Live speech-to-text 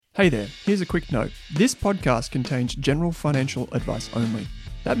Hey there, here's a quick note. This podcast contains general financial advice only.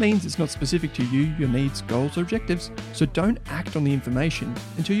 That means it's not specific to you, your needs, goals, or objectives, so don't act on the information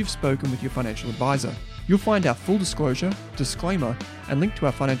until you've spoken with your financial advisor. You'll find our full disclosure, disclaimer, and link to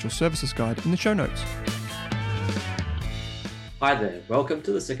our financial services guide in the show notes. Hi there, welcome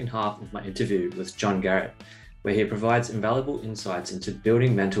to the second half of my interview with John Garrett, where he provides invaluable insights into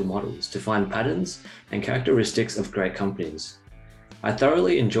building mental models to find patterns and characteristics of great companies. I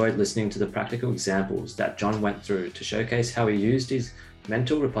thoroughly enjoyed listening to the practical examples that John went through to showcase how he used his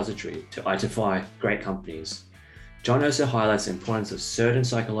mental repository to identify great companies. John also highlights the importance of certain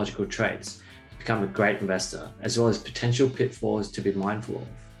psychological traits to become a great investor, as well as potential pitfalls to be mindful of.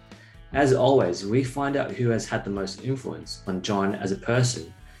 As always, we find out who has had the most influence on John as a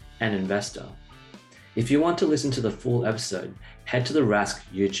person and investor. If you want to listen to the full episode, head to the Rask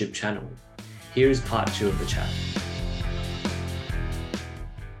YouTube channel. Here is part 2 of the chat.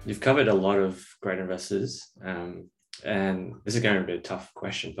 You've covered a lot of great investors, and this is going to be a tough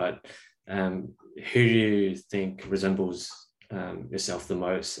question, but who do you think resembles yourself the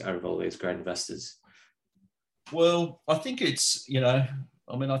most out of all these great investors? Well, I think it's,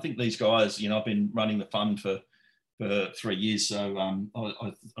 I think these guys, I've been running the fund for 3 years. So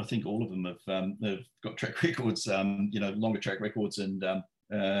I think all of them have got track records, longer track records and,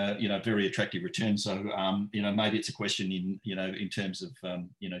 very attractive returns. So, maybe it's a question in terms of,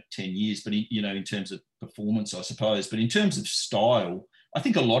 10 years, but, in terms of performance, I suppose. But in terms of style, I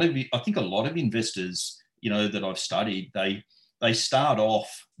think a lot of investors, that I've studied, they start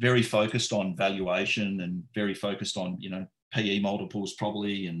off very focused on valuation and very focused on, PE multiples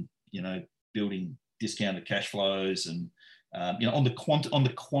probably, and, building discounted cash flows and, on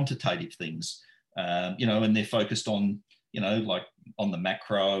the quantitative things, and they're focused on, like on the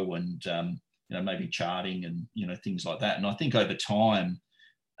macro and, maybe charting and, things like that. And I think over time,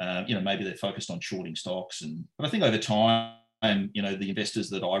 maybe they're focused on shorting stocks. But I think over time, the investors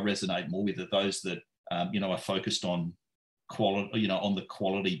that I resonate more with are those that, are focused on quality, on the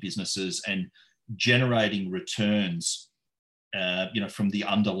quality businesses and generating returns, from the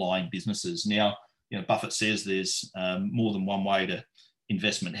underlying businesses. Now, Buffett says there's more than one way to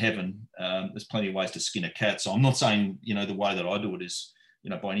investment heaven. There's plenty of ways to skin a cat. So I'm not saying, the way that I do it is,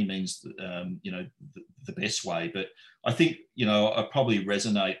 by any means, the best way. But I think, I probably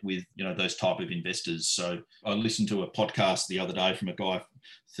resonate with, those type of investors. So I listened to a podcast the other day from a guy,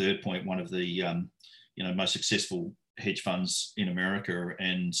 Third Point, one of the, most successful hedge funds in America.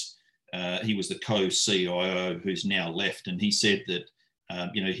 And he was the co-CIO who's now left. And he said that,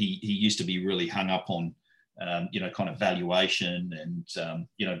 he used to be really hung up on, kind of valuation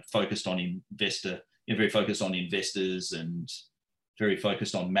and, focused on very focused on investors and very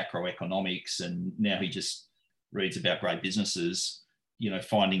focused on macroeconomics. And now he just reads about great businesses,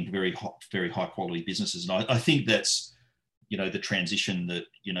 finding very high quality businesses. And I think that's, the transition that,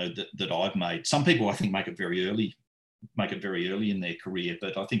 that I've made. Some people I think make it very early in their career,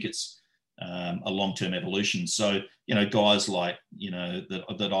 but I think it's a long-term evolution. So, guys like,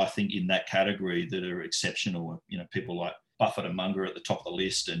 that I think in that category that are exceptional, people like Buffett and Munger at the top of the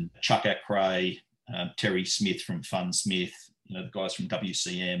list, and Chuck Acrae, Terry Smith from Fund Smith, the guys from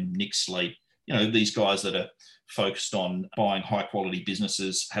WCM, Nick Sleep, these guys that are focused on buying high quality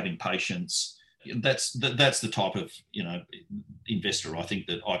businesses, having patience. That's the type of, investor I think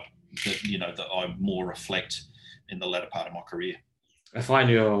that I more reflect in the latter part of my career. I find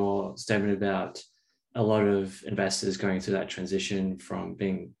your statement about a lot of investors going through that transition from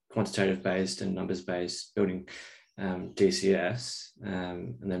being quantitative based and numbers based, building DCS,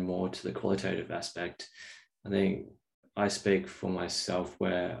 and then more to the qualitative aspect. I think I speak for myself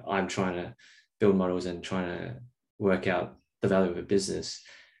where I'm trying to build models and trying to work out the value of a business.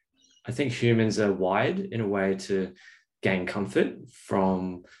 I think humans are wired in a way to gain comfort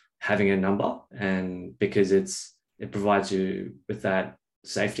from having a number, and because it provides you with that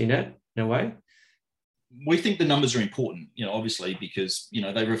safety net in a way. We think the numbers are important, obviously, because,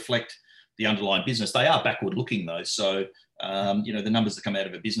 they reflect the underlying business. They are backward looking though. So, the numbers that come out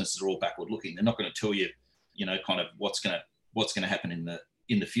of a business are all backward looking. They're not going to tell you, kind of what's going to happen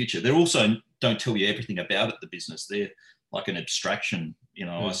in the future. They also don't tell you everything about the business. They're like an abstraction,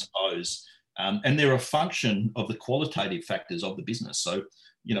 I suppose. And they're a function of the qualitative factors of the business. So,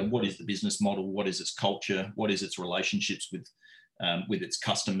 what is the business model? What is its culture? What is its relationships with its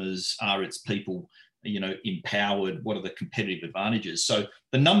customers? Are its people, empowered? What are the competitive advantages? So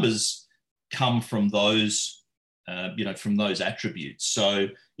the numbers come from those, from those attributes. So,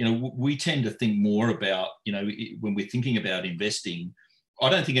 we tend to think more about, when we're thinking about investing, I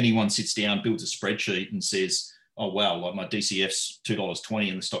don't think anyone sits down, builds a spreadsheet and says, oh, wow, like my DCF's $2.20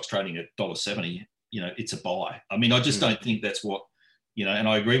 and the stock's trading at $1.70, it's a buy. I mean, I just don't think that's what, and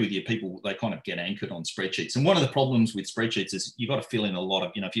I agree with you, people, they kind of get anchored on spreadsheets. And one of the problems with spreadsheets is you've got to fill in a lot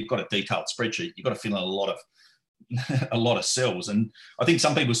of, if you've got a detailed spreadsheet, you've got to fill in a lot of cells. And I think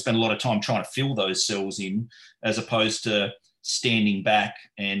some people spend a lot of time trying to fill those cells in, as opposed to standing back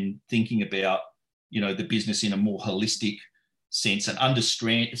and thinking about, the business in a more holistic sense and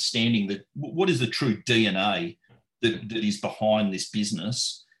understanding that what is the true DNA that is behind this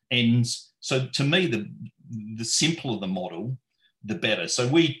business. And so to me, the simpler the model, the better. So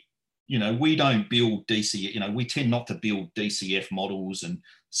we don't build DCF, we tend not to build DCF models and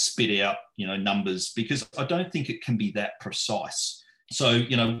spit out, numbers, because I don't think it can be that precise. So,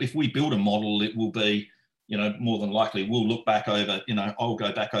 if we build a model, it will be, more than likely we'll look back over, I'll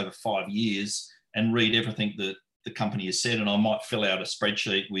go back over 5 years and read everything that the company has said, and I might fill out a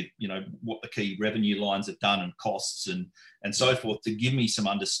spreadsheet with, what the key revenue lines have done and costs and so forth, to give me some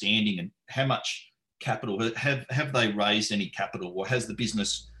understanding and how much capital have they raised any capital, or has the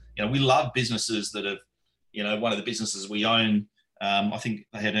business, we love businesses that have, one of the businesses we own, I think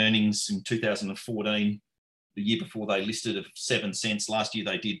they had earnings in 2014, the year before they listed, of 7 cents. Last year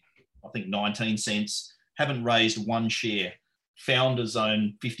they did, I think, 19 cents. Haven't raised one share. Founders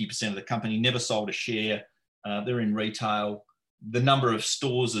own 50% of the company, never sold a share. They're in retail. The number of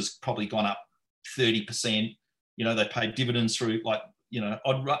stores has probably gone up 30%. They pay dividends through,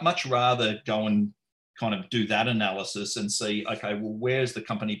 I'd much rather go and kind of do that analysis and see, okay, well, where's the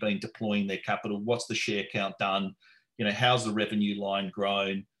company been deploying their capital? What's the share count done? How's the revenue line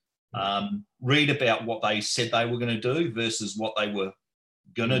grown? Read about what they said they were going to do versus what they were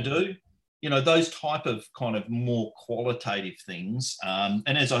going to do. Those type of kind of more qualitative things. And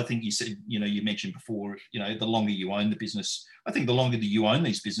as I think you said, you mentioned before, the longer you own the business, I think the longer that you own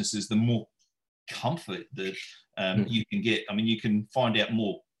these businesses, the more comfort that you can get. I mean, you can find out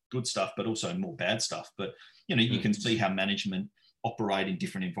more good stuff, but also more bad stuff. But, you can see how management operate in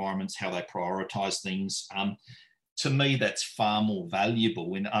different environments, how they prioritize things. To me, that's far more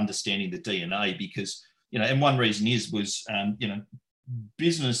valuable in understanding the DNA, because, and one reason was,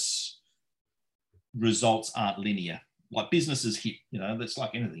 business results aren't linear. Like businesses hit, that's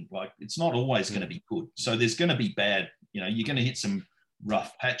like anything, like it's not always going to be good. So there's going to be bad, you're going to hit some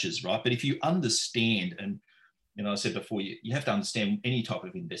rough patches, right? But if you understand, and, I said before, you have to understand any type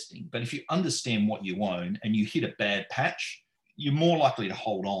of investing, but if you understand what you own and you hit a bad patch, you're more likely to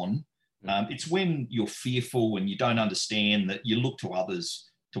hold on. It's when you're fearful and you don't understand that you look to others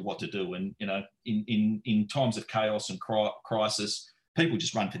to what to do. And, in times of chaos and crisis, people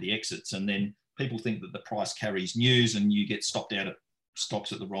just run for the exits, and then people think that the price carries news and you get stopped out of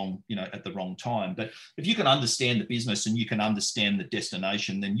stocks at the wrong time. But if you can understand the business and you can understand the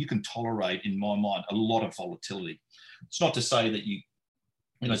destination, then you can tolerate, in my mind, a lot of volatility. It's not to say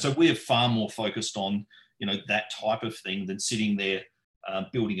that so we're far more focused on, that type of thing than sitting there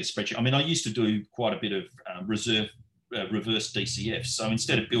building a spreadsheet. I mean, I used to do quite a bit of reverse DCF. So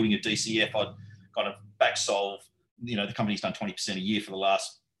instead of building a DCF, I'd kind of back solve, the company's done 20% a year for the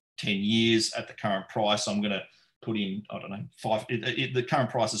last 10 years at the current price. I'm going to put in, I don't know, 5. The current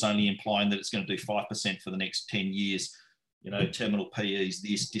price is only implying that it's going to do 5% for the next 10 years. Terminal PEs,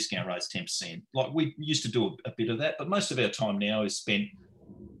 this discount rate's 10%. Like we used to do a bit of that, but most of our time now is spent,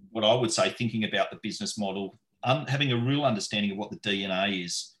 what I would say, thinking about the business model, having a real understanding of what the DNA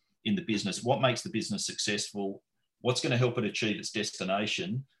is in the business, what makes the business successful, what's going to help it achieve its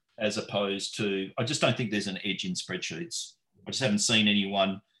destination, as opposed to, I just don't think there's an edge in spreadsheets. I just haven't seen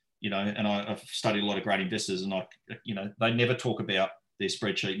anyone, and I've studied a lot of great investors, and they never talk about their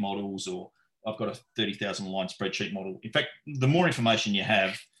spreadsheet models, or I've got a 30,000 line spreadsheet model. In fact, the more information you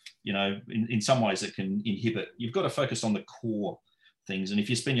have, in some ways it can inhibit. You've got to focus on the core things. And if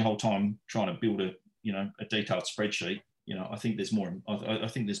you spend your whole time trying to build a detailed spreadsheet, I think there's more. I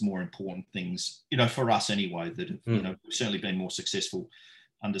think there's more important things, for us anyway, that have certainly been more successful,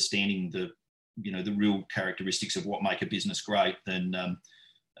 understanding the real characteristics of what make a business great than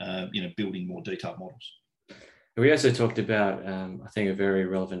building more detailed models. We also talked about, I think, a very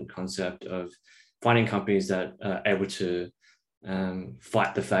relevant concept of finding companies that are able to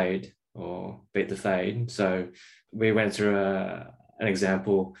fight the fade or beat the fade. So we went through an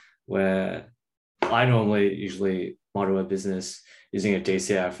example where I usually model a business using a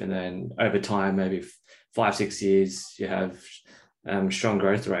DCF, and then over time, maybe 5-6 years, you have strong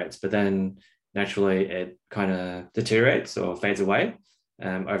growth rates, but then naturally it kind of deteriorates or fades away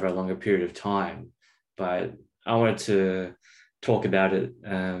over a longer period of time. But I wanted to talk about it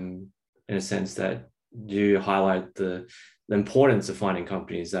in a sense that you highlight the importance of finding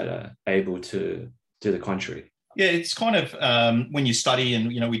companies that are able to do the contrary. Yeah, it's kind of when you study,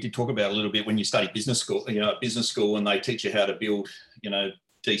 and we did talk about a little bit when you study business school, business school, and they teach you how to build,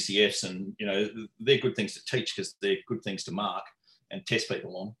 DCFs, and they're good things to teach because they're good things to mark and test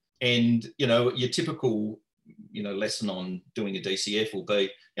people on. And your typical lesson on doing a DCF will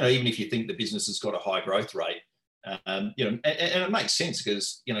be, even if you think the business has got a high growth rate, and it makes sense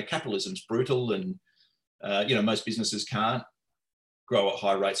because capitalism's brutal, and most businesses can't grow at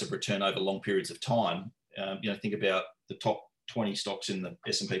high rates of return over long periods of time. Think about the top 20 stocks in the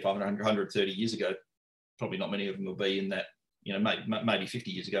S&P 500 130 years ago. Probably not many of them will be in that. Maybe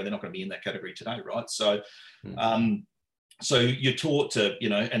 50 years ago, they're not going to be in that category today, right? So, so you're taught to,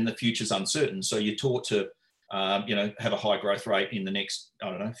 and the future's uncertain. So you're taught to, have a high growth rate in the next,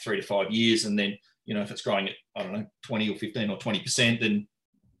 3 to 5 years, and then, if it's growing at, 20 or 15 or 20%, then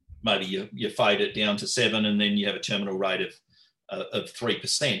maybe you fade it down to 7, and then you have a terminal rate of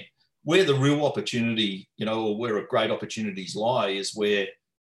 3%. Where the real opportunity, or where great opportunities lie, is where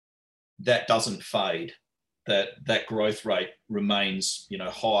that doesn't fade. That growth rate remains,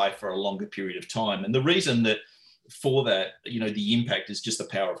 high for a longer period of time. And the reason that for that, the impact is just the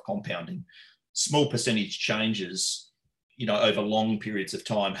power of compounding. Small percentage changes, over long periods of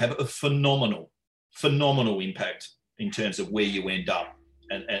time have a phenomenal impact in terms of where you end up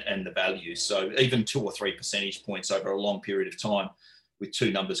and the value. So even 2 or 3 percentage points over a long period of time with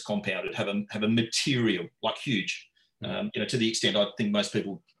two numbers compounded have a material, like huge, to the extent I think most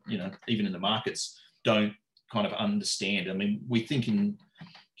people, even in the markets, don't kind of understand. I mean,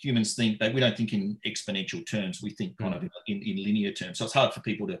 humans think that we don't think in exponential terms. We think kind of in linear terms. So it's hard for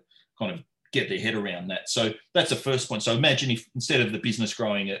people to kind of get their head around that. So that's the first point. So imagine if instead of the business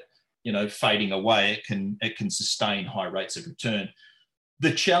growing at, fading away, it can sustain high rates of return.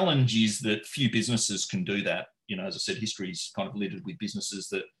 The challenge is that few businesses can do that. As I said, history is kind of littered with businesses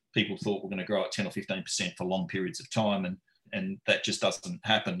that people thought were going to grow at 10 or 15% for long periods of time, and that just doesn't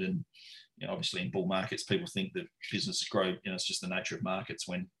happen. And obviously in bull markets, people think that businesses grow. It's just the nature of markets.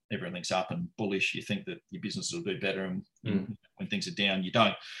 When everything's up and bullish, you think that your business will do better, and when things are down, you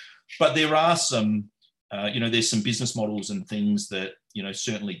don't. But there are some, there's some business models and things that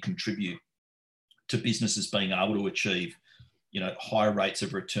certainly contribute to businesses being able to achieve, high rates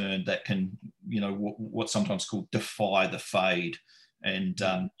of return that can, what's sometimes called defy the fade. And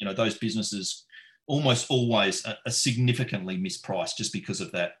those businesses almost always are significantly mispriced just because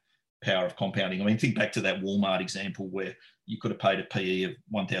of that power of compounding. I mean, think back to that Walmart example where you could have paid a PE of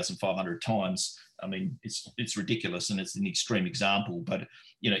 1,500 times. I mean, it's ridiculous, and it's an extreme example, but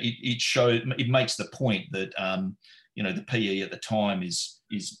it makes the point that the PE at the time is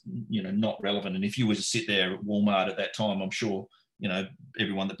not relevant. And if you were to sit there at Walmart at that time, I'm sure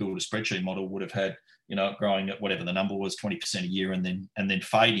everyone that built a spreadsheet model would have had growing at whatever the number was, 20% a year, and then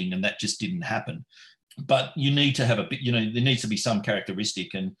fading, and that just didn't happen. But you need to have a bit, there needs to be some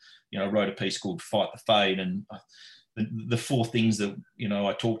characteristic. And I wrote a piece called Fight the Fade, and the 4 things that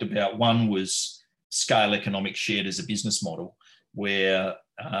I talked about. One was scale economics shared as a business model, where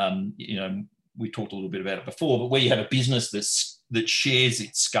we talked a little bit about it before, but where you have a business that shares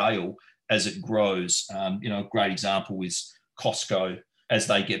its scale as it grows. A great example is Costco. As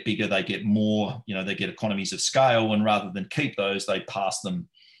they get bigger, they get more. They get economies of scale, and rather than keep those, they pass them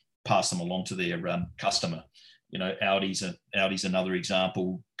along to their customer. Audi's another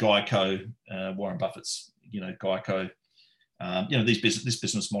example. Geico, Warren Buffett's, Geico. This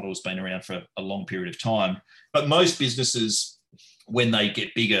business model has been around for a long period of time. But most businesses, when they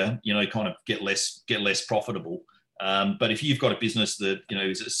get bigger, kind of get less profitable. But if you've got a business that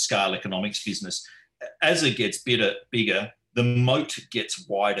is a scale economics business, as it gets bigger, the moat gets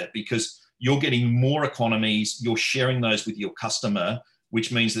wider because you're getting more economies. You're sharing those with your customer,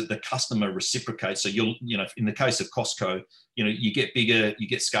 which means that the customer reciprocates. So in the case of Costco, you get bigger, you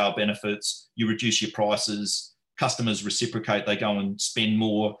get scale benefits, you reduce your prices, customers reciprocate, they go and spend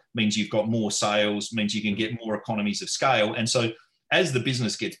more, means you've got more sales, means you can get more economies of scale. And so as the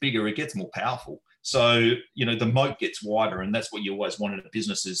business gets bigger, it gets more powerful. So, the moat gets wider, and that's what you always want in a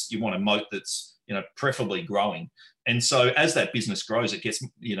business is you want a moat that's, preferably growing. And so as that business grows, it gets,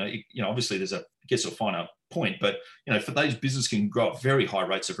 obviously it gets to a finite point, but, for those businesses can grow at very high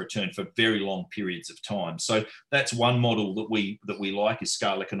rates of return for very long periods of time. So that's one model that we like is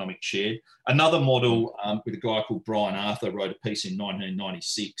scale economic shared. Another model with a guy called Brian Arthur wrote a piece in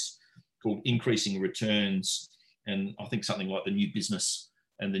 1996 called Increasing Returns, and I think something like the new business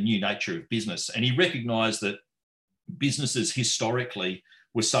and the new nature of business. And he recognized that businesses historically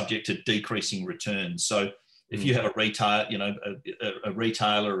were subject to decreasing returns. So if you have a retailer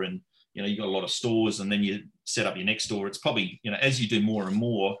and you've got a lot of stores, and then you set up your next store, it's probably, as you do more and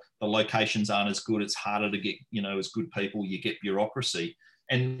more, the locations aren't as good. It's harder to get, as good people. You get bureaucracy.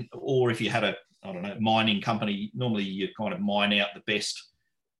 Or if you had a, I don't know, mining company, normally you kind of mine out the best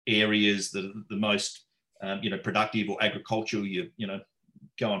areas, the most, productive, or agricultural, you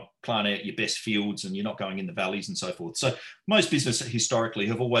go and plant out your best fields, and you're not going in the valleys and so forth. So most businesses historically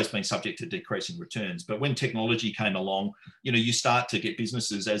have always been subject to decreasing returns. But when technology came along, you start to get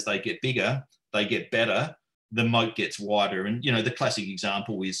businesses, as they get bigger, they get better, the moat gets wider. And, the classic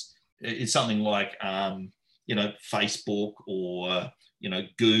example is something like, Facebook or,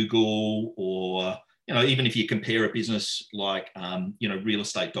 Google, or, even if you compare a business like,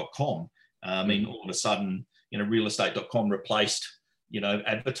 realestate.com, I mean, all of a sudden, realestate.com replaced,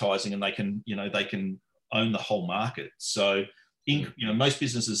 advertising, and they can own the whole market. So, most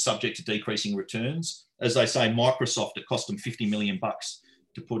businesses subject to decreasing returns. As they say, Microsoft, it cost them $50 million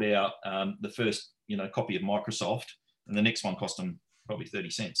to put out the first, copy of Microsoft, and the next one cost them probably 30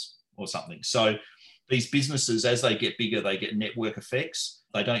 cents or something. So these businesses, as they get bigger, they get network effects.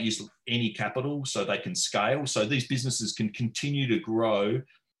 They don't use any capital, so they can scale. So these businesses can continue to grow,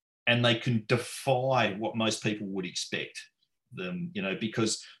 and they can defy what most people would expect them,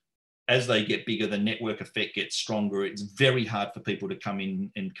 because as they get bigger, the network effect gets stronger. It's very hard for people to come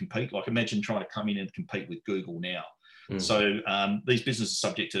in and compete. Like, imagine trying to come in and compete with Google now. So these businesses are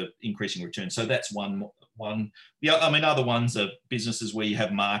subject to increasing returns. So that's one. Yeah, I mean, other ones are businesses where you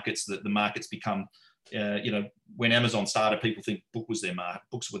have markets, that the markets become, when Amazon started, people think books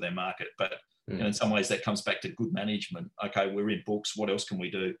were their market. But in some ways, that comes back to good management. Okay, we're in books. What else can we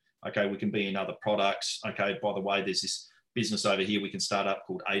do? Okay, we can be in other products. Okay, by the way, there's this business over here we can start up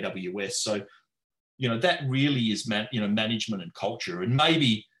called AWS. So, that really is, management and culture. And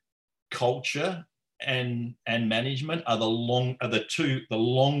maybe culture and management are the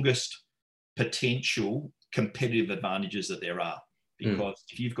longest potential competitive advantages that there are. Because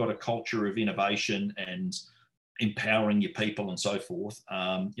if you've got a culture of innovation and empowering your people and so forth,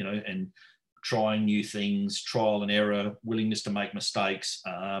 and trying new things, trial and error, willingness to make mistakes,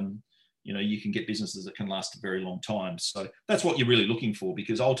 you can get businesses that can last a very long time. So that's what you're really looking for,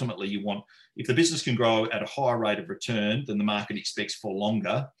 because ultimately you want, if the business can grow at a higher rate of return than the market expects for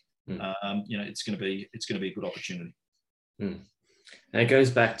longer, it's going to be a good opportunity. And it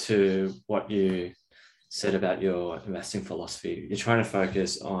goes back to what you said about your investing philosophy. You're trying to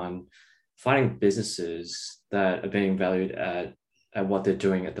focus on finding businesses that are being valued at what they're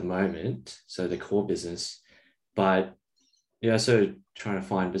doing at the moment, so the core business, but you're also trying to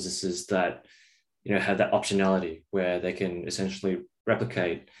find businesses that have that optionality where they can essentially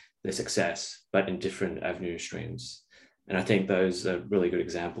replicate their success, but in different avenue streams. And I think those are really good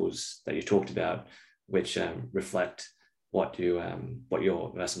examples that you talked about, which reflect what your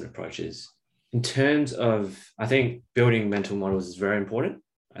investment approach is. In terms of, I think building mental models is very important.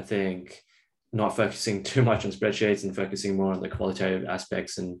 I think not focusing too much on spreadsheets and focusing more on the qualitative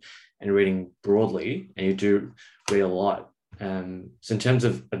aspects and reading broadly, and you do read a lot. So in terms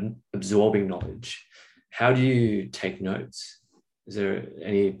of absorbing knowledge, how do you take notes? Is there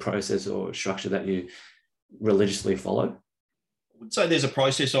any process or structure that you religiously follow? I would say there's a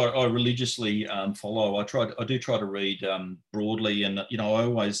process I religiously follow. I do try to read broadly, and I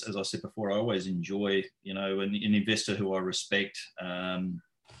always, as I said before, I always enjoy, an investor who I respect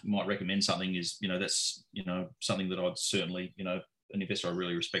might recommend something is, that's, something that I'd certainly, an investor I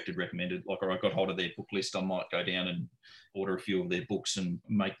really respected recommended, like, or I got hold of their book list, I might go down and order a few of their books and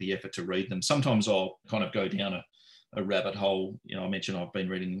make the effort to read them. Sometimes I'll kind of go down a rabbit hole. I mentioned I've been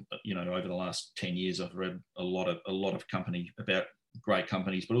reading, over the last 10 years, I've read a lot of company, about great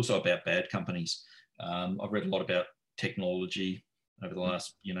companies, but also about bad companies. I've read a lot about technology over the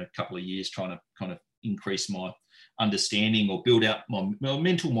last, couple of years, trying to kind of increase my understanding or build out my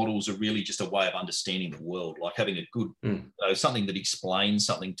mental models. Are really just a way of understanding the world, like having a good, something that explains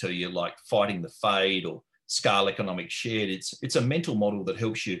something to you, like fighting the fade or scale economic shared. It's a mental model that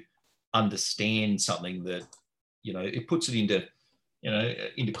helps you understand something, that, it puts it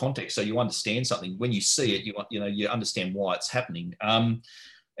into context. So you understand something. When you see it, you understand why it's happening.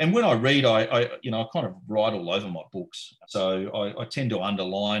 And when I read, I kind of write all over my books. So I tend to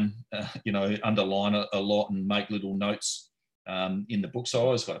underline a lot and make little notes in the book. So I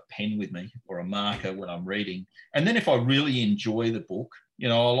always got a pen with me or a marker when I'm reading. And then if I really enjoy the book,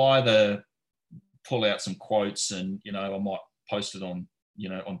 I'll either pull out some quotes and, I might post it on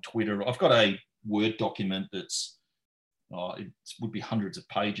Twitter. I've got a Word document that's, it would be hundreds of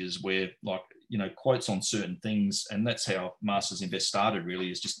pages where, like, quotes on certain things. And that's how Masters Invest started, really,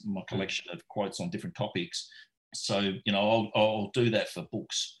 is just my collection of quotes on different topics. So, I'll do that for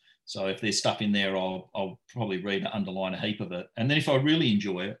books. So if there's stuff in there, I'll probably read and underline a heap of it. And then if I really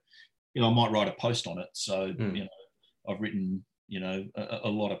enjoy it, I might write a post on it. So, I've written, a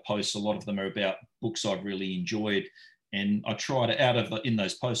lot of posts. A lot of them are about books I've really enjoyed. And I try to, in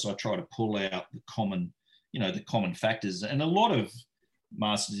those posts, I try to pull out the common factors. And a lot of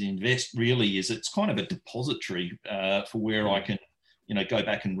Masters Invest really it's kind of a depository for where I can, go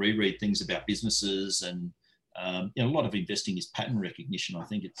back and reread things about businesses. And, a lot of investing is pattern recognition. I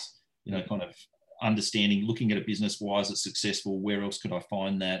think it's, kind of understanding, looking at a business, why is it successful? Where else could I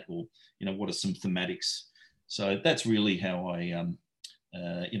find that? Or, what are some thematics? So that's really how I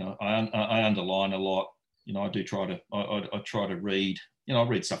underline a lot. I do try to, I try to read, I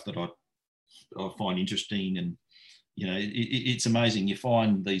read stuff that I find interesting. And, it's amazing. You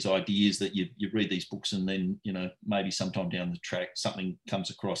find these ideas that you read these books, and then, maybe sometime down the track, something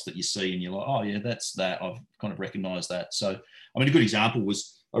comes across that you see and you're like, oh yeah, that's that. I've kind of recognized that. So, I mean, a good example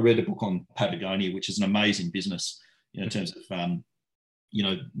was I read a book on Patagonia, which is an amazing business, in terms of,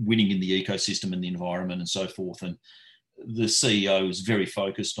 winning in the ecosystem and the environment and so forth. And the CEO is very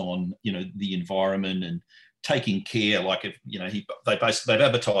focused on, the environment and taking care. Like, if, they've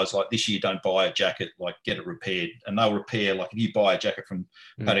advertised like, this year, don't buy a jacket, like get it repaired. And they'll repair, like if you buy a jacket from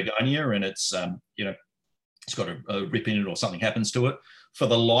Patagonia and it's, it's got a rip in it or something happens to it, for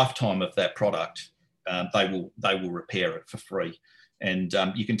the lifetime of that product, they will repair it for free. And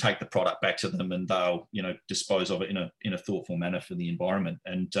you can take the product back to them, and they'll, dispose of it in a thoughtful manner for the environment.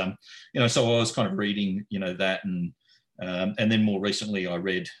 And so I was kind of reading, that, and then more recently I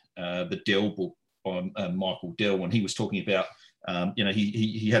read the Dell book by Michael Dell, and he was talking about,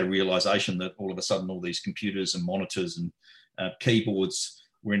 he had a realization that all of a sudden all these computers and monitors and keyboards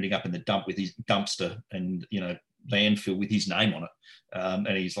were ending up in the dump with his dumpster and landfill with his name on it.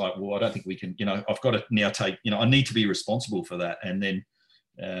 And he's like, well, I don't think we can, I've got to now take, I need to be responsible for that. And then,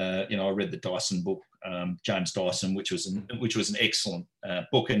 I read the Dyson book, James Dyson, which was an excellent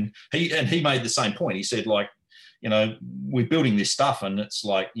book. And he made the same point. He said, like, we're building this stuff, and it's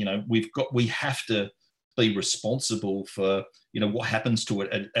like, we have to be responsible for, what happens to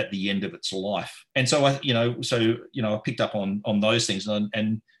it at the end of its life. And so I picked up on those things,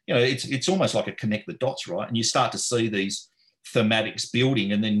 and it's almost like a connect the dots, right? And you start to see these thematics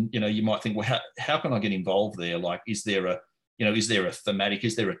building, and then, you might think, well, how can I get involved there? Like, is there a thematic?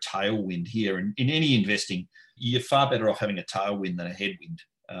 Is there a tailwind here? And in any investing, you're far better off having a tailwind than a headwind.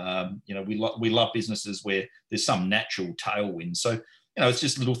 We love businesses where there's some natural tailwind. So, it's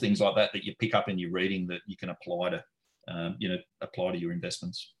just little things like that you pick up in your reading that you can apply to your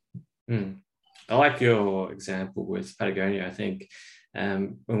investments. I like your example with Patagonia. I think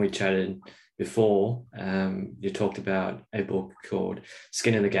when we chatted before, you talked about a book called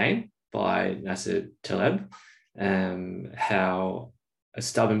Skin in the Game by Nasser Taleb, how a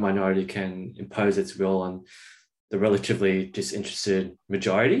stubborn minority can impose its will on the relatively disinterested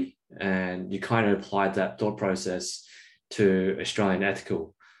majority. And you kind of applied that thought process to Australian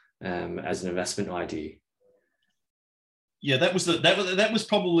ethical as an investment idea. Yeah, that was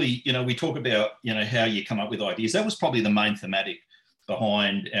probably, we talk about, how you come up with ideas. That was probably the main thematic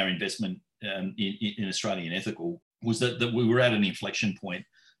behind our investment in Australian ethical, was that we were at an inflection point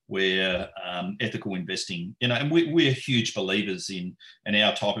where ethical investing, and we're huge believers in, and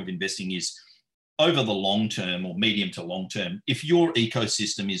our type of investing is over the long term or medium to long term. If your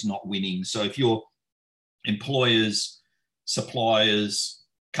ecosystem is not winning, so if your employers, suppliers,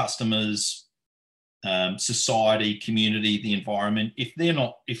 customers, society, community, the environment,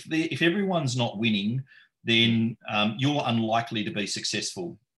 if everyone's not winning, then you're unlikely to be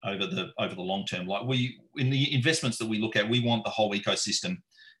successful over the long term. Like, in the investments that we look at, we want the whole ecosystem,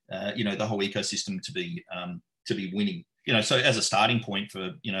 the whole ecosystem to be winning. So as a starting point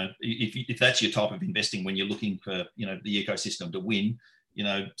for, if that's your type of investing, when you're looking for, the ecosystem to win,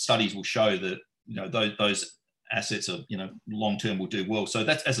 studies will show that, those assets are, long-term will do well. So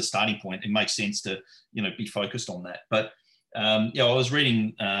that's, as a starting point, it makes sense to, be focused on that. But, I was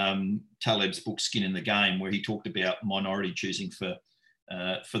reading Taleb's book, Skin in the Game, where he talked about minority choosing for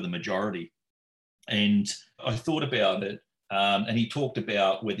the majority. And I thought about it, and he talked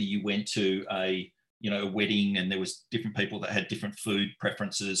about whether you went to a wedding and there was different people that had different food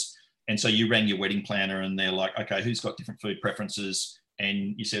preferences. And so you rang your wedding planner and they're like, okay, who's got different food preferences?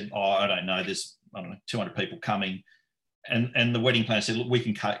 And you said, oh, I don't know, there's, 200 people coming. And the wedding planner said, look, we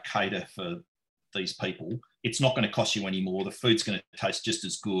can cater for these people. It's not going to cost you any more. The food's going to taste just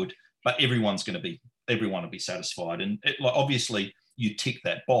as good, but everyone will be satisfied. And obviously you tick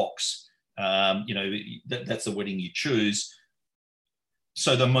that box, that's the wedding you choose.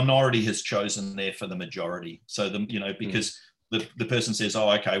 So the minority has chosen there for the majority. So because the person says, oh,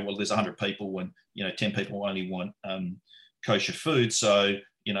 okay, well, there's 100 people and, 10 people only want kosher food. So,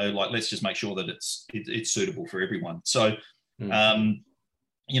 let's just make sure that it's suitable for everyone. So,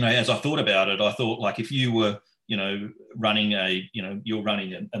 as I thought about it, I thought, like, if you were, running you're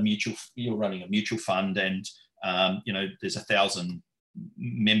running a mutual fund, and, there's 1,000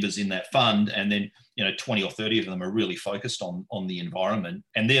 members in that fund, and then 20 or 30 of them are really focused on the environment,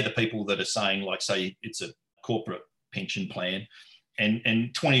 and they're the people that are saying, like, say it's a corporate pension plan,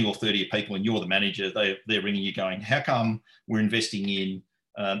 and 20 or 30 people, and you're the manager, they're ringing you going, how come we're investing in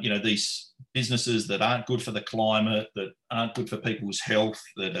these businesses that aren't good for the climate, that aren't good for people's health,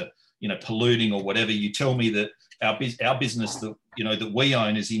 that are polluting or whatever? You tell me that our business that that we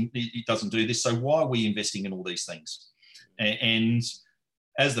own it doesn't do this, so why are we investing in all these things? And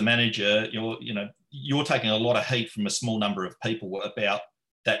as the manager, you're taking a lot of heat from a small number of people about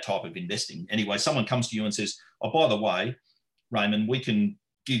that type of investing. Anyway, someone comes to you and says, oh, by the way, Raymond, we can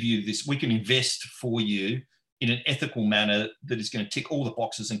give you this, we can invest for you in an ethical manner that is going to tick all the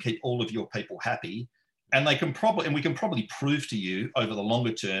boxes and keep all of your people happy. And we can probably prove to you over the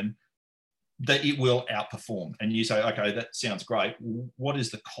longer term that it will outperform. And you say, okay, that sounds great. What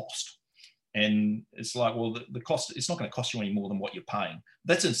is the cost? And it's like, well, the cost, it's not going to cost you any more than what you're paying.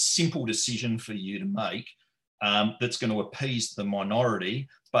 That's a simple decision for you to make, that's going to appease the minority,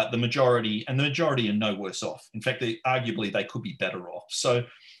 but the majority are no worse off. In fact, arguably they could be better off. So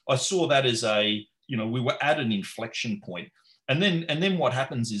I saw that as we were at an inflection point. And then what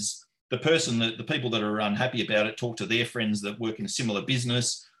happens is the people that are unhappy about it talk to their friends that work in a similar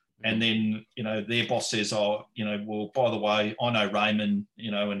business. And then, their boss says, oh, well, by the way, I know Raymond,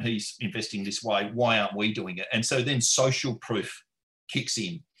 and he's investing this way. Why aren't we doing it? And so then social proof kicks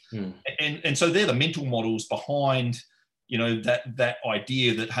in. And so they're the mental models behind, that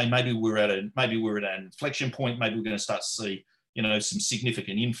idea that, hey, maybe we're at an inflection point. Maybe we're going to start to see, some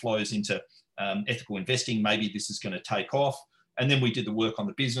significant inflows into ethical investing. Maybe this is going to take off. And then we did the work on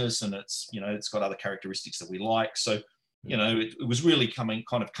the business, and it's got other characteristics that we like. So, it was really coming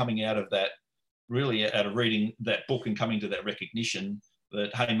out of that, really out of reading that book and coming to that recognition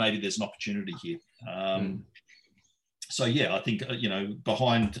that, hey, maybe there's an opportunity here. So yeah, I think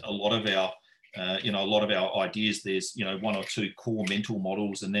behind a lot of our identias, there's one or two core mental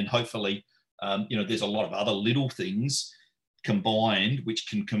models, and then hopefully there's a lot of other little things which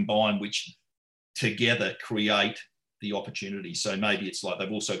together create the opportunity. So maybe it's like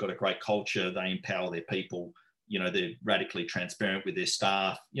they've also got a great culture, they empower their people, they're radically transparent with their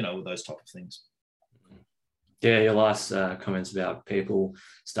staff, those type of things. Yeah, your last comments about people,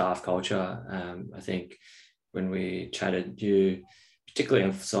 staff culture, I think when we chatted, you particularly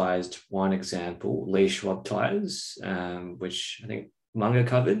emphasised one example, Lee Schwab tires, which I think Munger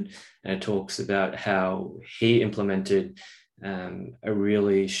covered, and it talks about how he implemented a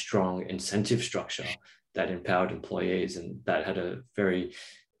really strong incentive structure that empowered employees, and that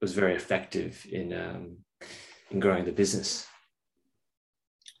was very effective in growing the business.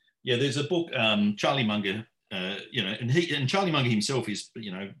 Yeah, there's a book, Charlie Munger, and Charlie Munger himself is,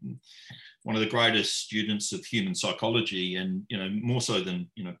 one of the greatest students of human psychology, and more so than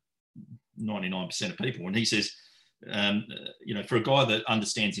 99% of people. And he says, for a guy that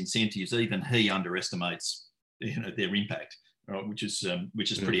understands incentives, even he underestimates their impact, right? Which is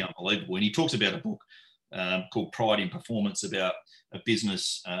pretty unbelievable. And he talks about a book called Pride in Performance, about a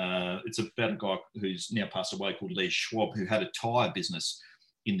business. It's about a guy who's now passed away called Lee Schwab, who had a tire business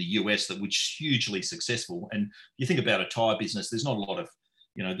in the US that was hugely successful. And you think about a tire business, there's not a lot of,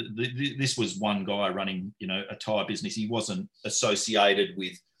 this was one guy running, a tire business. He wasn't associated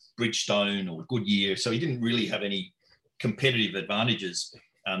with Bridgestone or Goodyear, so he didn't really have any competitive advantages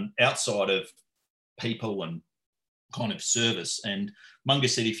outside of people and kind of service. And Munger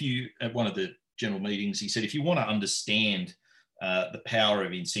said, at one of the general meetings, he said, if you want to understand the power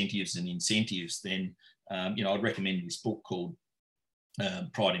of incentives, then I'd recommend this book called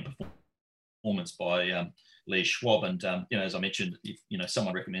Pride in Performance by Lee Schwab. And as I mentioned, if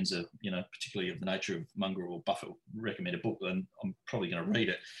someone recommends particularly of the nature of Munger or Buffett recommend a book, then I'm probably going to read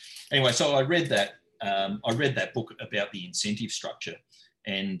it. Anyway, so I read that book about the incentive structure,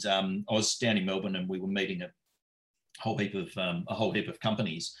 and I was down in Melbourne, and we were meeting a whole heap of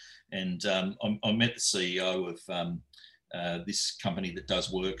companies, and I met the CEO of this company that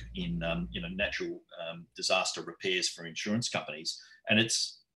does work in natural disaster repairs for insurance companies, and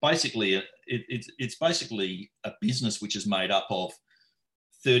it's basically a business which is made up of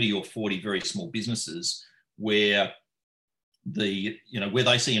 30 or 40 very small businesses where where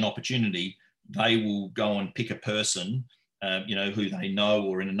they see an opportunity, they will go and pick a person who they know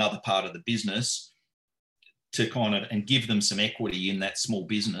or in another part of the business to kind of, and give them some equity in that small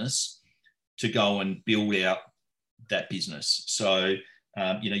business to go and build out that business. So,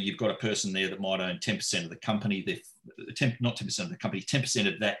 you've got a person there that might own 10% of the company. Not 10% of the company,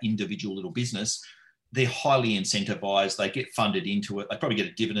 10% of that individual little business. They're highly incentivized. They get funded into it. They probably get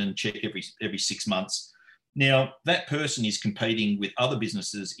a dividend check every 6 months. Now, that person is competing with other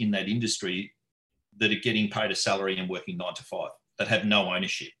businesses in that industry that are getting paid a salary and working 9 to 5, that have no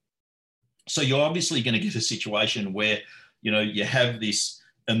ownership. So you're obviously going to get a situation where, you have this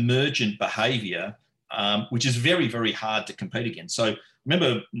emergent behavior, which is very, very hard to compete against. So I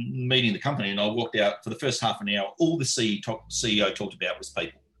remember meeting the company, and I walked out for the first half an hour. All the CEO talked about was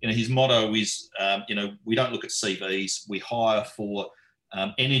people. His motto is, we don't look at CVs. We hire for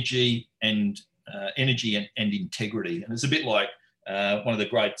energy and integrity. And it's a bit like one of the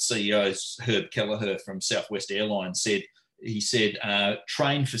great CEOs, Herb Kelleher from Southwest Airlines, said,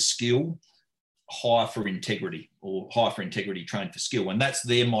 train for skill, hire for integrity, or hire for integrity, train for skill. And that's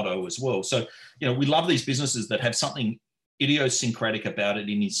their motto as well. So, we love these businesses that have something idiosyncratic about it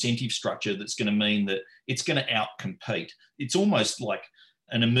in incentive structure that's going to mean that it's going to outcompete. It's almost like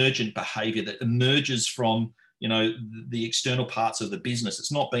an emergent behavior that emerges from, the external parts of the business.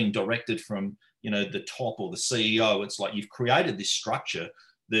 It's not being directed from, the top or the CEO. It's like you've created this structure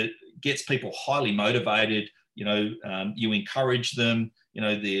that gets people highly motivated. You encourage them,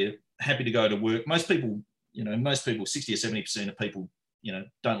 they're happy to go to work. Most people, 60 or 70% of people,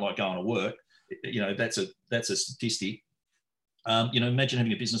 don't like going to work. That's a statistic. Imagine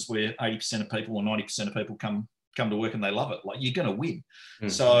having a business where 80% of people or 90% of people come to work and they love it. Like, you're going to win. Mm-hmm.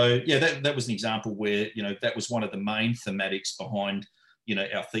 So that was an example where, that was one of the main thematics behind,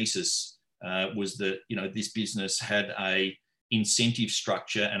 our thesis, was that, this business had a incentive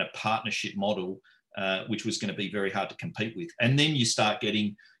structure and a partnership model, which was going to be very hard to compete with. And then you start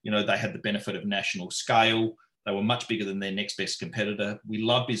getting, they had the benefit of national scale. They were much bigger than their next best competitor. We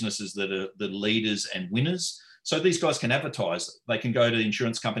love businesses that are the leaders and winners. So these guys can advertise. They can go to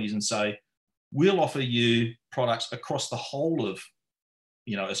insurance companies and say, we'll offer you products across the whole of,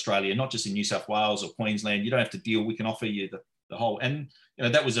 Australia, not just in New South Wales or Queensland. You don't have to deal. We can offer you the whole. And,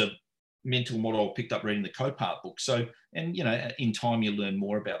 that was a mental model I picked up reading the Copart book. So, and, in time you learn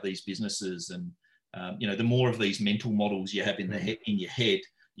more about these businesses, and, the more of these mental models you have in your head,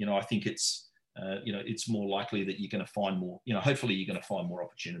 I think it's, it's more likely that you're going to find more, hopefully you're going to find more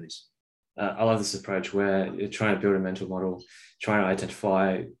opportunities. I love this approach where you're trying to build a mental model, trying to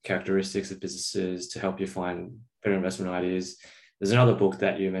identify characteristics of businesses to help you find better investment ideas. There's another book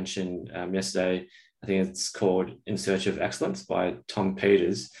that you mentioned yesterday. I think it's called In Search of Excellence by Tom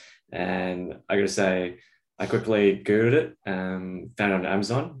Peters. And I got to say, I quickly Googled it, found it on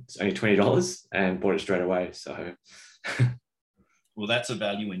Amazon. It's only $20 and bought it straight away. So, well, that's a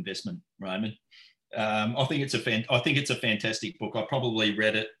value investment, Raymond. I think it's a fantastic book. I probably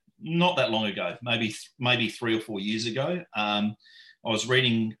read it not that long ago, maybe 3 or 4 years ago. I was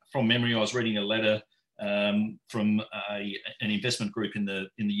reading from memory. I was reading a letter from an investment group in the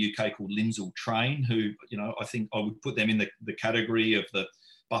UK called Lindsell Train, who I think I would put them in the category of the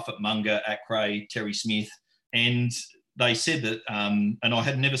Buffett, Munger, Acre, Terry Smith, and they said that, and I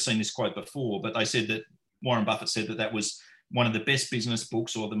had never seen this quote before, but they said that Warren Buffett said that was one of the best business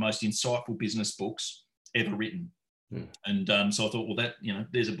books or the most insightful business books ever written. And so I thought, well, that,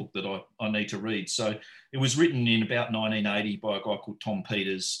 there's a book that I need to read. So it was written in about 1980 by a guy called Tom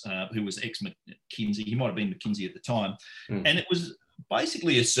Peters, who was ex-McKinsey. He might have been McKinsey at the time. And it was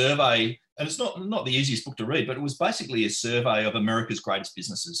basically a survey, and it's not the easiest book to read, but it was basically a survey of America's greatest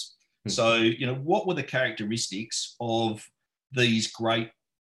businesses. So, what were the characteristics of these great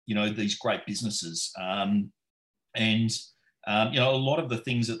businesses? And a lot of the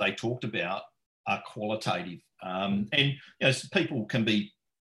things that they talked about are qualitative. And people can be,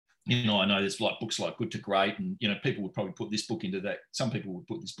 I know there's like books like Good to Great, and people would probably put this book into that. Some people would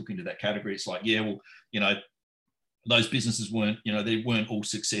put this book into that category. It's like, yeah, well, those businesses weren't, they weren't all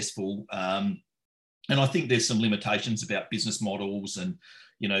successful. And I think there's some limitations about business models and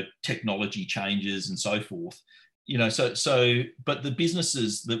technology changes and so forth. But the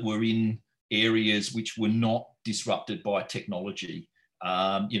businesses that were in areas which were not disrupted by technology,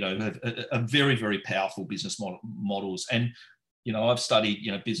 have very, very powerful business models. And, I've studied,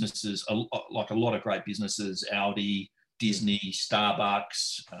 businesses, like a lot of great businesses, Audi, Disney,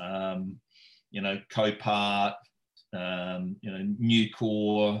 Starbucks, Copart,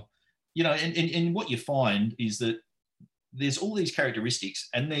 Nucor, and what you find is that there's all these characteristics,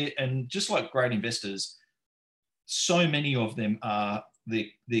 and just like great investors, so many of them are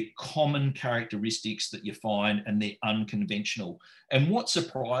they're common characteristics that you find, and they're unconventional. And what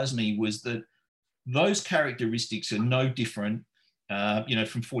surprised me was that those characteristics are no different,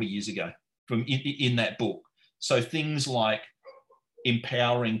 from 40 years ago, from in that book. So things like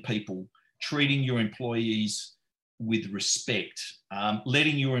empowering people, treating your employees with respect,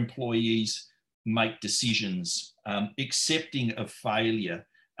 letting your employees make decisions, accepting of failure,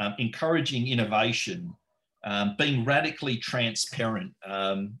 encouraging innovation, being radically transparent,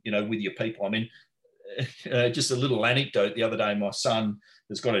 with your people. I mean, just a little anecdote. The other day, my son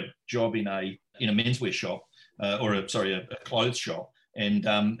has got a job in a menswear shop, a clothes shop, and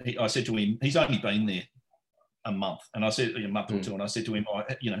I said to him, he's only been there a month, and I said a month or two, and I said to him,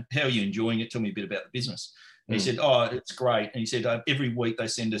 how are you enjoying it? Tell me a bit about the business. And he said, oh, it's great. And he said, every week they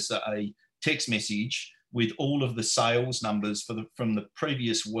send us a text message with all of the sales numbers from the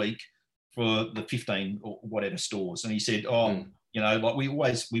previous week for the 15 or whatever stores. And he said, like we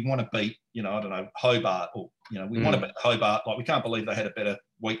want to beat, Hobart, or, we want to beat Hobart. Like, we can't believe they had a better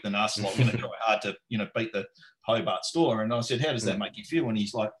week than us. Like, we're going to try hard to, beat the Hobart store. And I said, how does that make you feel? And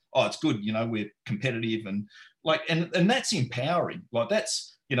he's like, oh, it's good. We're competitive, and like, and that's empowering. Like,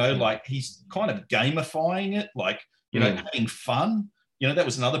 that's, like, he's kind of gamifying it, like, having fun. That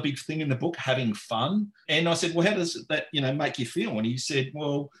was another big thing in the book, having fun. And I said, well, how does that, make you feel? And he said,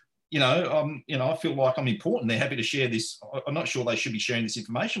 well, I feel like I'm important. They're happy to share this. I'm not sure they should be sharing this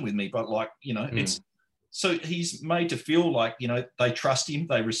information with me, but like, it's, so he's made to feel like, they trust him,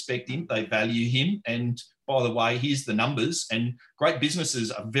 they respect him, they value him. And by the way, here's the numbers. And great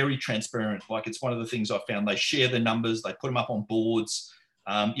businesses are very transparent. Like, it's one of the things I found. They share the numbers, they put them up on boards,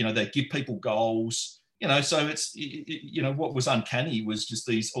 they give people goals. So it's, what was uncanny was just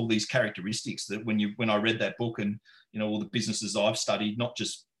all these characteristics that when I read that book, and, all the businesses I've studied, not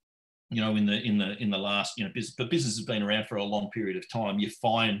just, in the last, but business has been around for a long period of time, you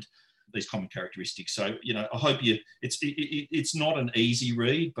find these common characteristics. So, I hope it's not an easy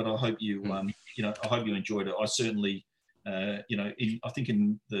read, but I hope I hope you enjoyed it. I certainly, I think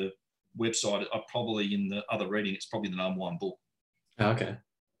in the website, probably in the other reading, it's probably the #1 book. Okay.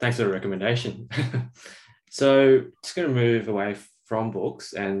 Thanks for the recommendation. So just going to move away from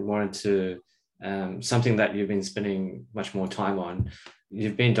books and more into something that you've been spending much more time on.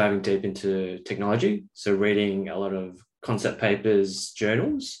 You've been diving deep into technology, so reading a lot of concept papers,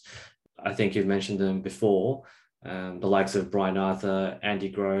 journals. I think you've mentioned them before, the likes of Brian Arthur, Andy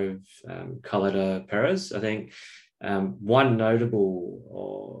Grove, Carlota Perez. I think one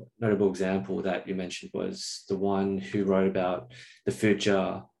notable example that you mentioned was the one who wrote about the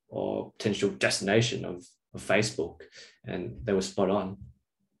future or potential destination of Facebook, and they were spot on.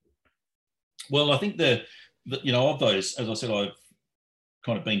 Well, I think of those, as I said, I've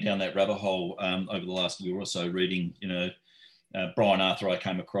kind of been down that rabbit hole over the last year or so, reading, Brian Arthur, I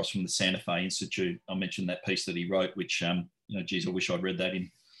came across from the Santa Fe Institute. I mentioned that piece that he wrote, which, geez, I wish I'd read that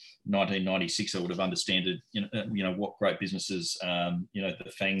in 1996. I would have understood, what great businesses,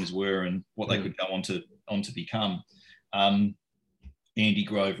 the FANGs were and what they could go on to become. Andy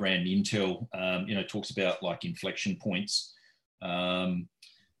Grove ran Intel, talks about like inflection points.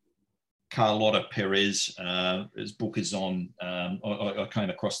 Carlota Perez, his book is on, I came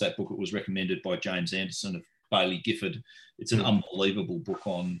across that book. It was recommended by James Anderson of Bailey Gifford. It's an unbelievable book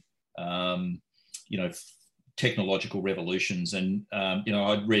on, technological revolutions. And,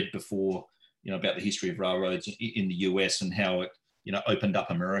 I'd read before, about the history of railroads in the US and how it, opened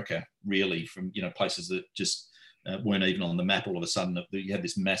up America really from, places that just weren't even on the map. All of a sudden you had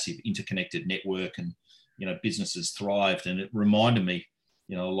this massive interconnected network, and, businesses thrived. And it reminded me,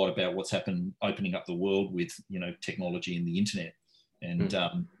 a lot about what's happened opening up the world with, technology and the internet. And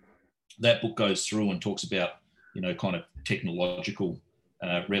that book goes through and talks about, kind of technological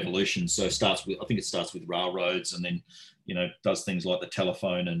revolutions. So I think it starts with railroads, and then, does things like the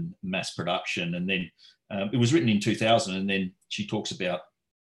telephone and mass production. And then it was written in 2000. And then she talks about,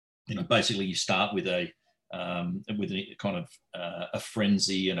 basically you start with a kind of a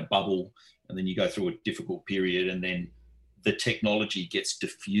frenzy and a bubble, and then you go through a difficult period, and then the technology gets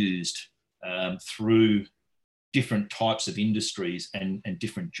diffused through different types of industries and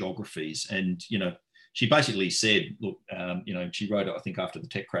different geographies. And, she basically said, look, she wrote it, I think, after the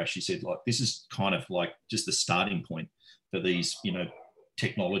tech crash. She said, like, this is kind of like just the starting point for these,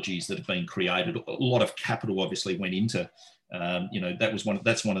 technologies that have been created. A lot of capital obviously went into,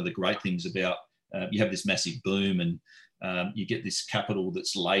 that's one of the great things about, you have this massive boom, and you get this capital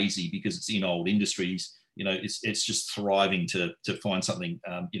that's lazy because it's in old industries. It's just thriving to find something,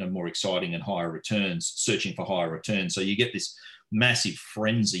 more exciting and higher returns, searching for higher returns. So you get this massive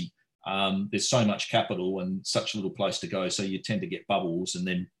frenzy. There's so much capital and such little place to go. So you tend to get bubbles, and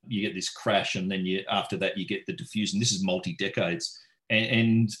then you get this crash, and then after that you get the diffusion. This is multi-decades.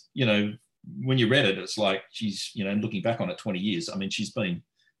 And when you read it, it's like she's, you know, looking back on it 20 years, I mean, she's been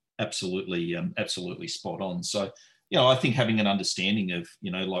absolutely spot on. So, you know, I think having an understanding of,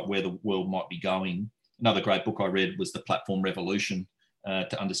 you know, like where the world might be going. Another great book I read was The Platform Revolution,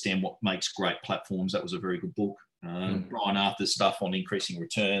 to understand what makes great platforms. That was a very good book. Brian Arthur's stuff on increasing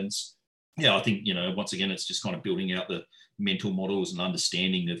returns. Yeah, I think, you know, once again, it's just kind of building out the mental models and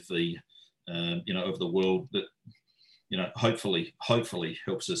understanding of the, you know, of the world that, you know, hopefully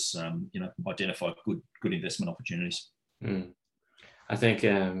helps us, you know, identify good investment opportunities. I think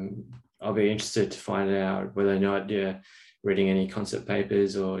I'll be interested to find out whether or not you're reading any concept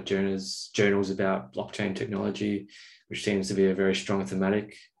papers or journals about blockchain technology, which seems to be a very strong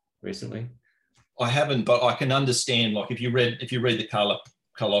thematic recently. I haven't, but I can understand. Like if you read the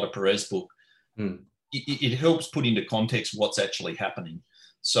Carlota Perez book, it helps put into context what's actually happening.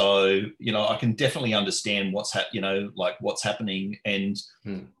 So, you know, I can definitely understand what's happening, and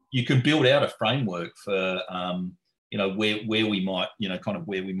you can build out a framework for, you know, where we might, you know, kind of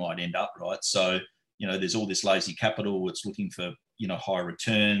where we might end up, right? So, you know, there's all this lazy capital. It's looking for, you know, high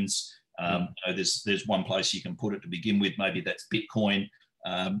returns. You know, there's one place you can put it to begin with. Maybe that's Bitcoin.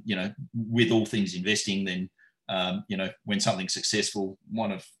 You know, with all things investing, then, you know, when something's successful,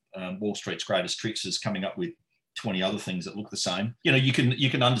 one of Wall Street's greatest tricks is coming up with 20 other things that look the same. You know, you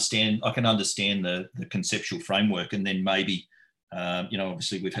can understand. I can understand the conceptual framework, and then maybe, you know,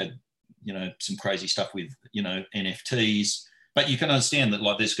 obviously we've had, you know, some crazy stuff with, you know, NFTs, but you can understand that,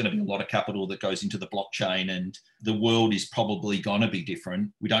 like, there's going to be a lot of capital that goes into the blockchain, and the world is probably going to be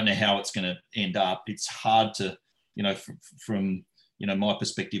different. We don't know how it's going to end up. It's hard to, you know, from you know, my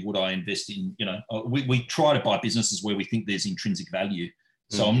perspective, would I invest in, you know, we try to buy businesses where we think there's intrinsic value.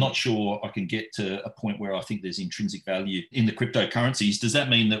 So I'm not sure I can get to a point where I think there's intrinsic value in the cryptocurrencies. Does that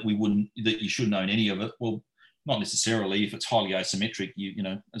mean that you shouldn't own any of it? Well, not necessarily. If it's highly asymmetric, you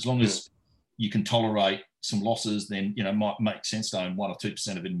know, as long as you can tolerate some losses, then, you know, might make sense to own 1 or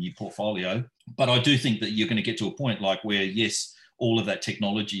 2% of it in your portfolio. But I do think that you're going to get to a point like where, yes, all of that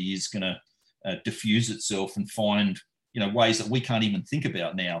technology is going to diffuse itself and find, you know, ways that we can't even think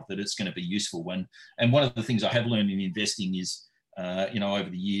about now that it's going to be useful. And one of the things I have learned in investing is, you know, over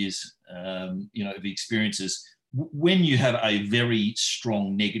the years, you know, the experiences, when you have a very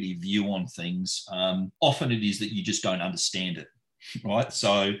strong negative view on things, often it is that you just don't understand it, right?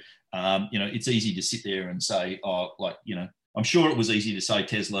 So, you know, it's easy to sit there and say, oh, like, you know, I'm sure it was easy to say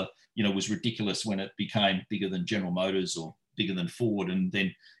Tesla, you know, was ridiculous when it became bigger than General Motors or bigger than Ford. And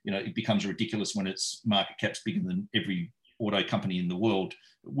then, you know, it becomes ridiculous when its market cap's bigger than every auto company in the world.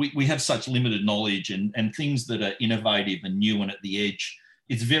 We have such limited knowledge, and things that are innovative and new and at the edge,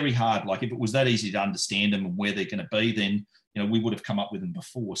 it's very hard. Like if it was that easy to understand them and where they're going to be, then, you know, we would have come up with them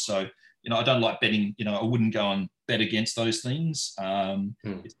before. So, you know, I don't like betting, you know, I wouldn't go and bet against those things.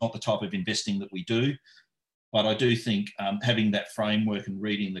 It's not the type of investing that we do. But I do think having that framework and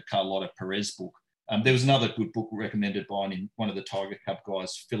reading the Carlota Perez book, there was another good book recommended by one of the Tiger Cub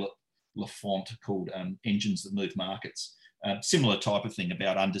guys, Philip Lafont, called Engines That Move Markets. Similar type of thing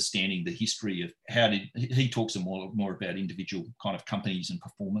about understanding the history of he talks more about individual kind of companies and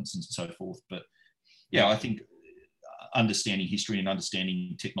performance and so forth. But yeah, I think understanding history and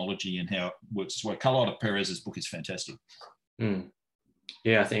understanding technology and how it works as well. Carlota Perez's book is fantastic.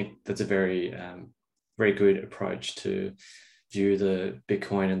 Yeah, I think that's a very, very good approach to view the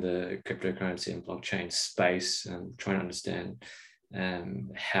Bitcoin and the cryptocurrency and blockchain space, and trying to understand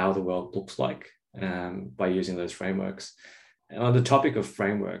how the world looks like by using those frameworks. And on the topic of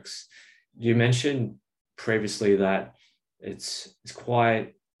frameworks, you mentioned previously that it's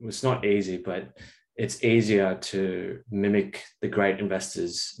not easy, but it's easier to mimic the great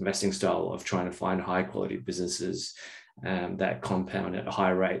investors' investing style of trying to find high quality businesses that compound at high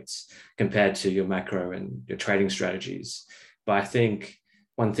rates compared to your macro and your trading strategies. But I think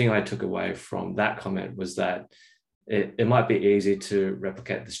one thing I took away from that comment was that it might be easy to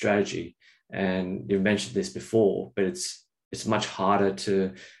replicate the strategy. And you've mentioned this before, but it's much harder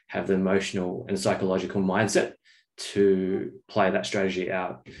to have the emotional and psychological mindset to play that strategy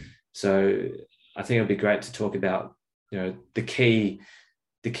out. So I think it'd be great to talk about, you know, the key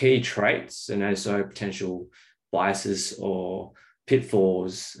traits and also potential biases or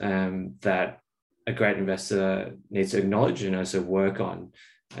pitfalls that a great investor needs to acknowledge and also work on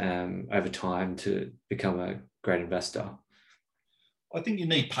over time to become a great investor. I think you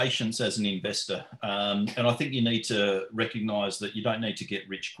need patience as an investor. And I think you need to recognize that you don't need to get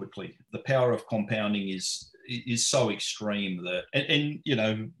rich quickly. The power of compounding is is so extreme that, and you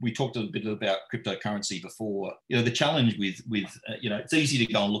know, we talked a bit about cryptocurrency before. You know, the challenge with you know, it's easy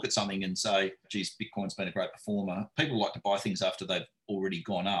to go and look at something and say, geez, Bitcoin's been a great performer. People like to buy things after they've already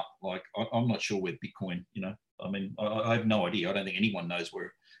gone up. Like, I'm not sure where Bitcoin, you know, I mean, I have no idea. I don't think anyone knows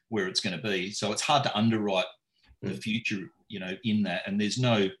where it's going to be. So it's hard to underwrite the future, you know, in that. And there's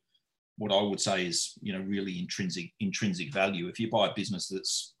no, what I would say is, you know, really intrinsic value. If you buy a business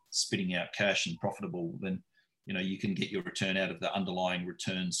that's spitting out cash and profitable, then, you know, you can get your return out of the underlying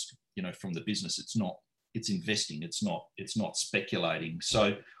returns, you know, from the business. It's investing. It's not speculating.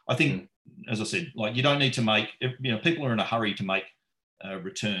 So I think, as I said, like, you don't need to make, you know, people are in a hurry to make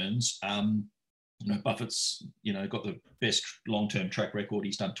returns. You know, Buffett's, you know, got the best long-term track record.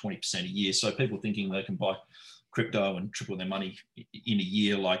 He's done 20% a year. So people thinking they can buy crypto and triple their money in a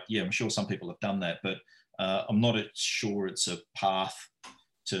year, like, yeah, I'm sure some people have done that, but I'm not sure it's a path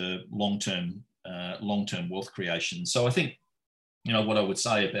to long-term wealth creation. So I think, you know, what I would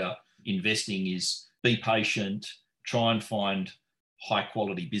say about investing is be patient, try and find high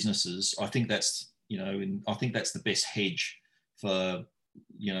quality businesses. I think that's, you know, I think that's the best hedge for,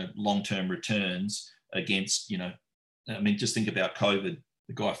 you know, long-term returns against, you know, I mean, just think about COVID.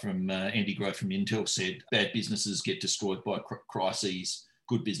 The guy from Andy Grove from Intel said, bad businesses get destroyed by crises,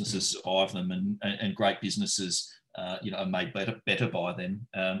 good businesses survive them, and great businesses, you know, are made better by them.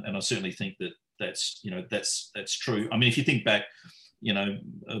 And I certainly think that's, you know, that's true. I mean, if you think back, you know,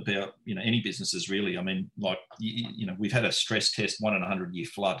 about, you know, any businesses really, I mean, like, you know, we've had a stress test, 1 in 100-year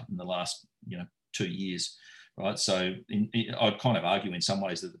flood in the last, you know, 2 years, right? So I'd kind of argue in some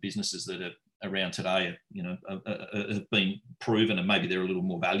ways that the businesses that are around today, you know, have been proven, and maybe they're a little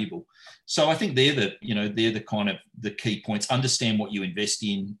more valuable. So I think they're the kind of the key points. Understand what you invest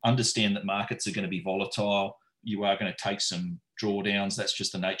in, understand that markets are going to be volatile. You are going to take some drawdowns. That's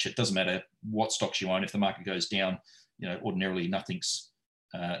just the nature. It doesn't matter what stocks you own. If the market goes down, you know, ordinarily nothing's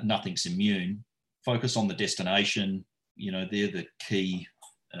immune. Focus on the destination. You know, they're the key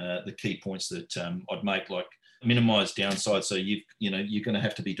points that I'd make. Like, minimize downside. So you're going to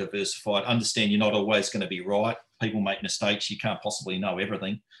have to be diversified. Understand you're not always going to be right. People make mistakes. You can't possibly know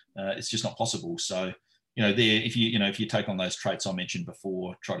everything. It's just not possible. So, you know, if you take on those traits I mentioned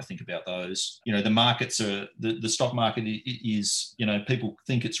before, try to think about those. You know, the markets are, the stock market is, you know, people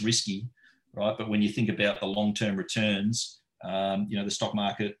think it's risky, right? But when you think about the long-term returns, you know, the stock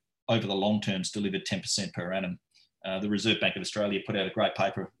market over the long term's delivered 10% per annum. The Reserve Bank of Australia put out a great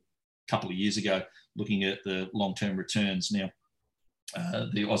paper a couple of years ago looking at the long-term returns. Now,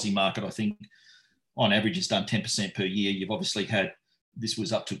 the Aussie market, I think, on average has done 10% per year. You've obviously had, this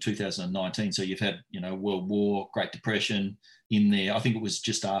was up to 2019, so you've had, you know, World War, Great Depression in there. I think it was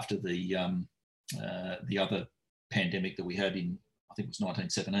just after the other pandemic that we had in, I think it was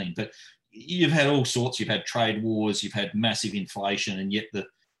 1917. But you've had all sorts. You've had trade wars. You've had massive inflation, and yet the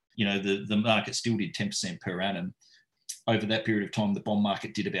market still did 10% per annum. Over that period of time, the bond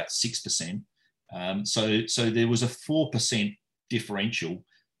market did about 6%. So there was a 4% differential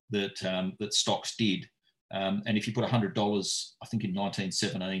that stocks did. And if you put $100, I think in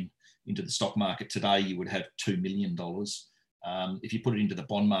 1917, into the stock market today, you would have $2 million. If you put it into the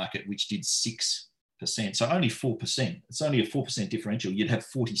bond market, which did 6%, so only 4%, it's only a 4% differential, you'd have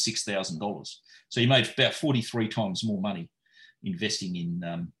 $46,000. So you made about 43 times more money investing in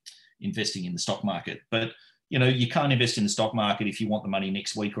the stock market. But, you know, you can't invest in the stock market if you want the money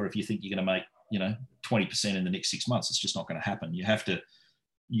next week, or if you think you're going to make, you know, 20% in the next 6 months. It's just not going to happen. You have to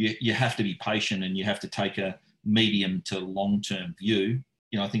be patient, and you have to take a medium to long-term view.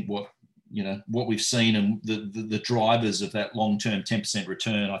 You know, I think what we've seen and the drivers of that long-term 10%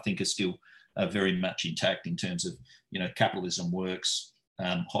 return, I think, are still very much intact in terms of, you know, capitalism works,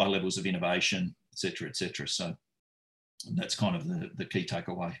 high levels of innovation, et cetera, et cetera. So that's kind of the key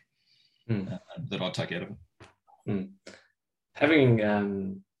takeaway that I take out of it.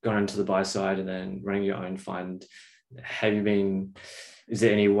 Having gone into the buy side and then running your own fund, is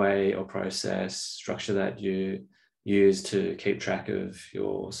there any way or process, structure that you use to keep track of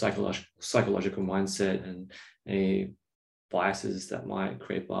your psychological mindset and any biases that might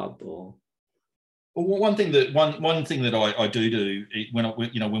creep up? Or one thing that I do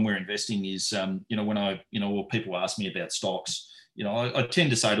when we're investing is, or people ask me about stocks, you know, I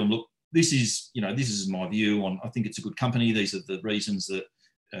tend to say to them, look, this is my view on, I think it's a good company. These are the reasons that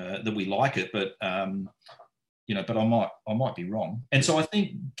we like it, but but I might be wrong. And so I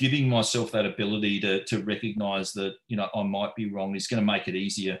think giving myself that ability to recognize that, you know, I might be wrong is going to make it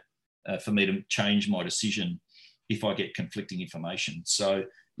easier for me to change my decision if I get conflicting information. So,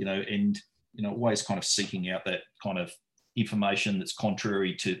 you know, and, you know, always kind of seeking out that kind of information that's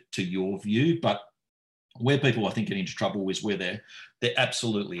contrary to your view, but Where people, I think, get into trouble is where they're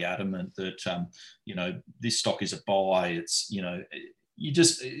absolutely adamant that this stock is a buy. It's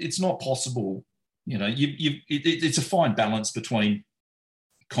it's not possible. It's a fine balance between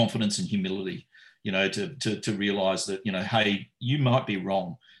confidence and humility. To realise that hey, you might be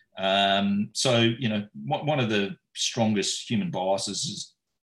wrong. So one of the strongest human biases is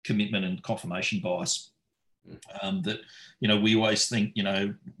commitment and confirmation bias. That we always think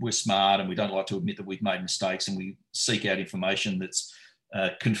we're smart and we don't like to admit that we've made mistakes, and we seek out information that's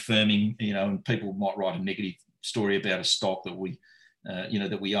confirming. And people might write a negative story about a stock that we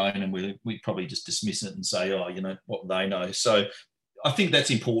own, and we probably just dismiss it and say, oh, what they know. So I think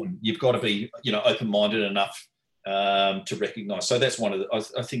that's important. You've got to be open-minded enough to recognise. So that's one of the.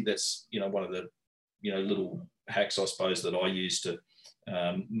 I think that's one of the little hacks, I suppose, that I use to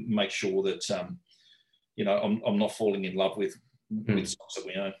make sure that I'm not falling in love with stocks that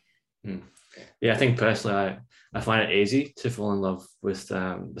we own. Yeah, I think personally, I find it easy to fall in love with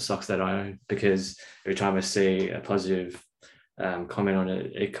the stocks that I own, because every time I see a positive comment on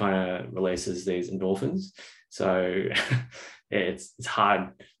it, it kind of releases these endorphins. So it's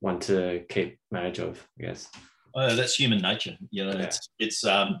hard one to keep manage of, I guess. That's human nature. It's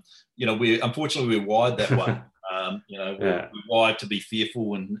unfortunately we're wired that way. We're wired to be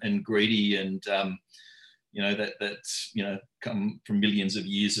fearful and greedy, and that's come from millions of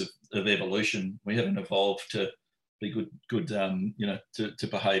years of evolution. We haven't evolved to be good to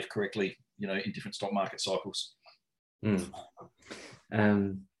behave correctly in different stock market cycles.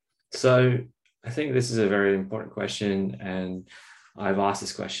 So I think this is a very important question, and I've asked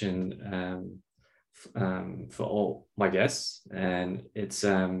this question for all my guests, and it's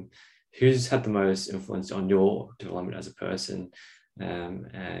who's had the most influence on your development as a person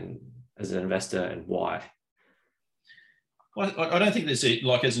and as an investor, and why? Well, I don't think there's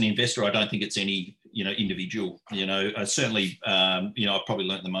as an investor, I don't think it's any individual. Certainly I've probably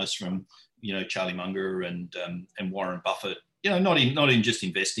learnt the most from Charlie Munger and Warren Buffett. Not in just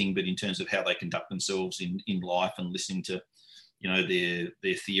investing, but in terms of how they conduct themselves in life, and listening to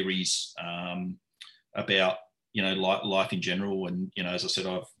their theories about life in general. And as I said,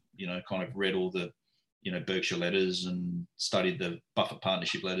 I've kind of read all the Berkshire letters and studied the Buffett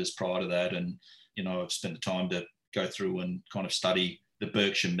partnership letters prior to that, and I've spent the time to go through and kind of study the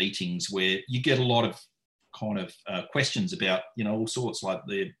Berkshire meetings, where you get a lot of kind of questions about all sorts, like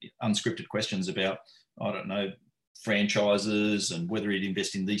the unscripted questions about, I don't know, franchises and whether you'd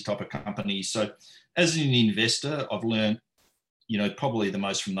invest in these type of companies. So as an investor, I've learned probably the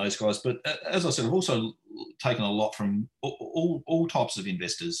most from those guys. But as I said, I've also taken a lot from all types of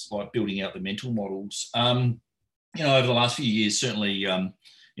investors, like building out the mental models. Over the last few years, certainly,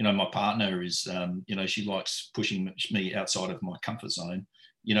 my partner is, she likes pushing me outside of my comfort zone,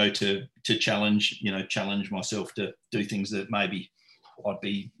 to challenge myself to do things that maybe I'd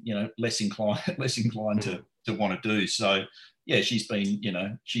be, less inclined to want to do. So yeah, she's been,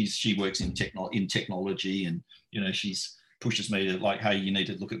 she works in technology, and she's pushes me to like, hey, you need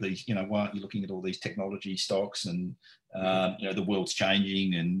to look at these, why aren't you looking at all these technology stocks, and the world's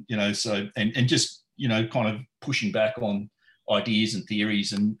changing, and so and just kind of pushing back on ideas and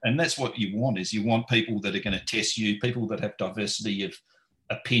theories, and that's what you want, is you want people that are going to test you, people that have diversity of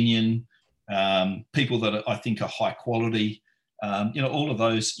opinion, people that I think are high quality, all of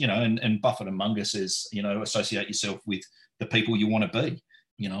those, and Buffett and Munger says, associate yourself with the people you want to be.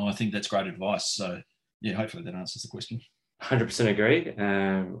 I think that's great advice. So yeah, hopefully that answers the question. 100% agree.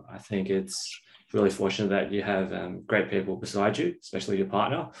 I think it's really fortunate that you have great people beside you, especially your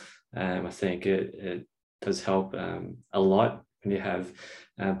partner. I think it does help a lot when you have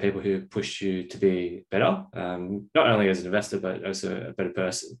people who push you to be better, not only as an investor, but also a better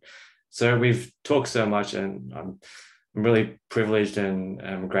person. So we've talked so much, and I'm really privileged and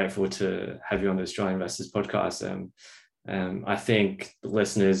I'm grateful to have you on the Australian Investors Podcast. I think the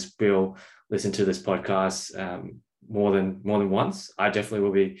listeners will listen to this podcast more than once. I definitely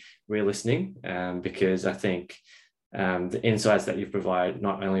will be re-listening because I think the insights that you provide,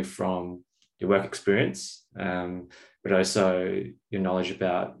 not only from your work experience, but also your knowledge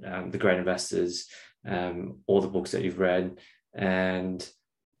about the great investors, all the books that you've read. And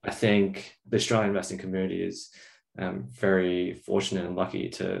I think the Australian investing community is very fortunate and lucky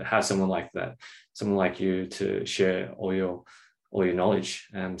to have someone like that, someone like you, to share all your knowledge.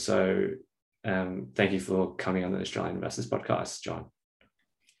 So thank you for coming on the Australian Investors Podcast, John.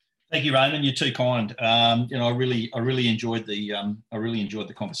 Thank you, Raymond. You're too kind. I really enjoyed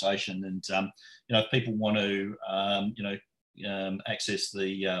the conversation, and if people want to access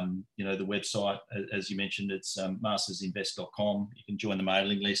the the website, as you mentioned, it's mastersinvest.com. You can join the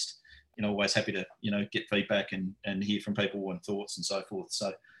mailing list. always happy to, get feedback and hear from people and thoughts and so forth.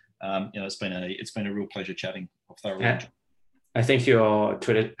 So, it's been a real pleasure chatting. I've thoroughly enjoyed. I think your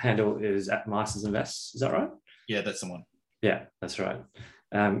Twitter handle is @MastersInvest. Is that right? Yeah, that's the one. Yeah, that's right.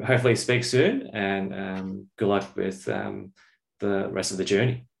 Hopefully speak soon, and good luck with the rest of the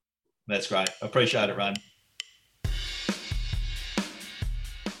journey. That's great. I appreciate it, Ryan.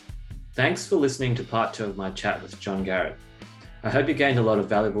 Thanks for listening to part 2 of my chat with John Garrett. I hope you gained a lot of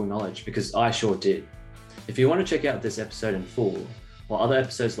valuable knowledge, because I sure did. If you want to check out this episode in full, or other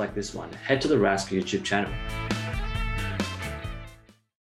episodes like this one, head to the Rask YouTube channel.